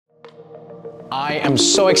I am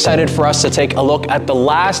so excited for us to take a look at the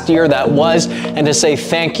last year that was and to say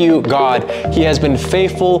thank you, God. He has been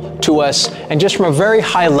faithful to us. And just from a very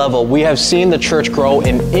high level, we have seen the church grow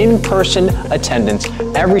in-person attendance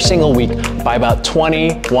every single week by about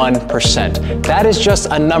 21%. That is just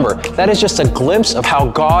a number. That is just a glimpse of how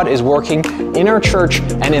God is working in our church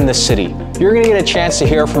and in the city. You're going to get a chance to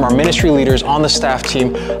hear from our ministry leaders on the staff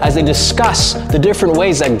team as they discuss the different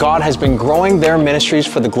ways that God has been growing their ministries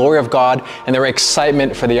for the glory of God and their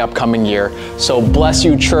excitement for the upcoming year. So bless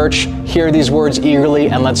you, church. Hear these words eagerly,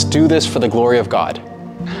 and let's do this for the glory of God.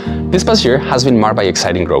 This past year has been marked by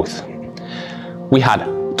exciting growth. We had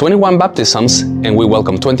 21 baptisms and we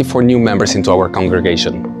welcomed 24 new members into our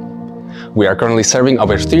congregation. We are currently serving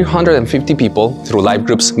over 350 people through life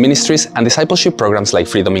groups, ministries, and discipleship programs like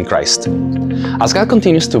Freedom in Christ. As God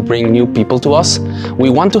continues to bring new people to us, we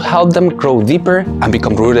want to help them grow deeper and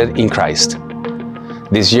become rooted in Christ.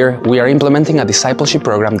 This year, we are implementing a discipleship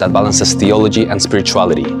program that balances theology and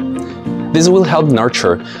spirituality. This will help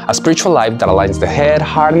nurture a spiritual life that aligns the head,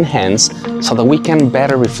 heart, and hands so that we can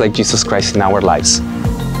better reflect Jesus Christ in our lives.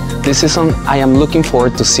 This season, I am looking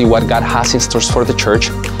forward to see what God has in store for the church,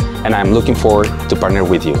 and I'm looking forward to partner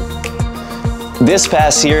with you. This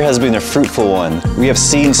past year has been a fruitful one. We have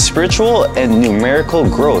seen spiritual and numerical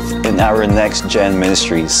growth in our Next Gen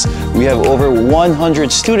ministries. We have over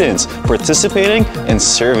 100 students participating and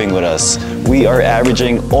serving with us. We are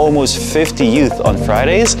averaging almost 50 youth on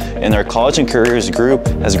Fridays, and our college and careers group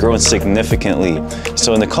has grown significantly.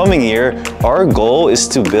 So in the coming year, our goal is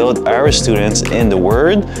to build our students in the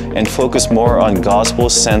Word and focus more on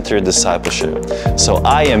gospel-centered discipleship. So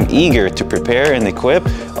I am eager to prepare and equip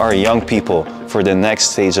our young people for the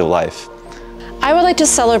next stage of life. I would like to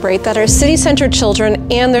celebrate that our City Center children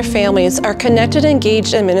and their families are connected and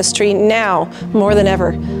engaged in ministry now more than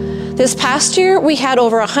ever. This past year, we had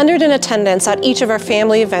over 100 in attendance at each of our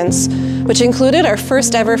family events, which included our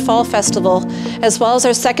first ever Fall Festival, as well as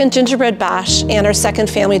our second Gingerbread Bash and our second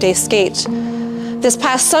Family Day Skate. This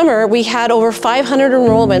past summer, we had over 500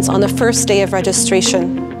 enrollments on the first day of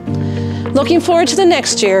registration. Looking forward to the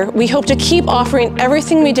next year, we hope to keep offering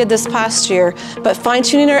everything we did this past year, but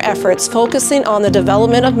fine-tuning our efforts, focusing on the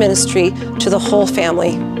development of ministry to the whole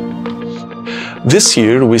family. This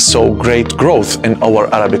year, we saw great growth in our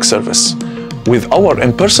Arabic service, with our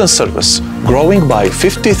in-person service growing by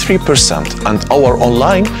 53% and our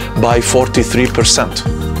online by 43%.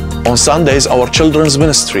 On Sundays, our children's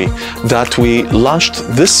ministry that we launched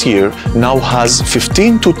this year now has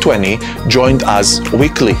 15 to 20 joined us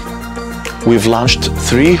weekly. We've launched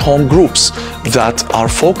 3 home groups that are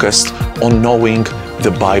focused on knowing the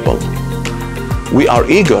Bible. We are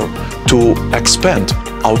eager to expand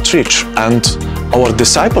outreach and our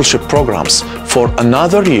discipleship programs for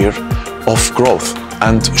another year of growth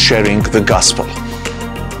and sharing the gospel.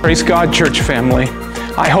 Praise God, church family.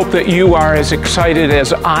 I hope that you are as excited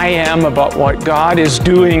as I am about what God is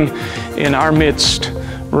doing in our midst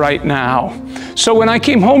right now. So when I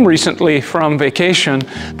came home recently from vacation,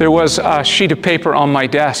 there was a sheet of paper on my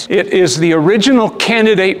desk. It is the original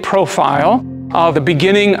candidate profile of the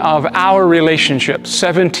beginning of our relationship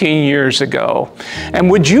 17 years ago. And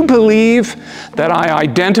would you believe that I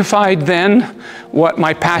identified then what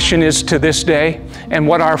my passion is to this day and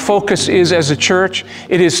what our focus is as a church?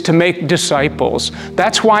 It is to make disciples.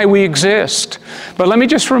 That's why we exist. But let me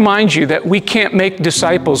just remind you that we can't make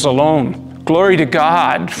disciples alone. Glory to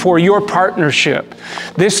God for your partnership.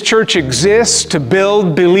 This church exists to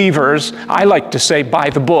build believers, I like to say by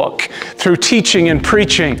the book, through teaching and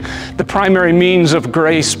preaching, the primary means of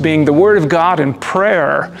grace being the Word of God and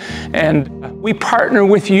prayer. And we partner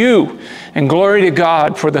with you, and glory to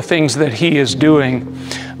God for the things that He is doing.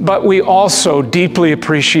 But we also deeply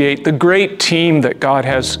appreciate the great team that God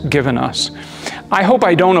has given us. I hope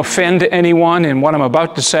I don't offend anyone in what I'm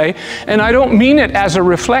about to say, and I don't mean it as a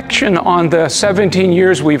reflection on the 17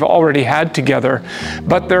 years we've already had together,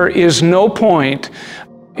 but there is no point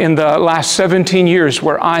in the last 17 years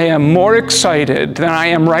where I am more excited than I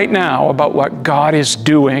am right now about what God is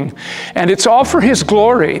doing. And it's all for His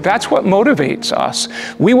glory. That's what motivates us.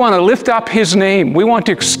 We want to lift up His name. We want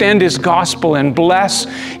to extend His gospel and bless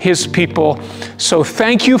His people. So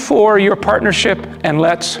thank you for your partnership, and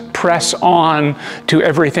let's press on to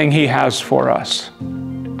everything He has for us.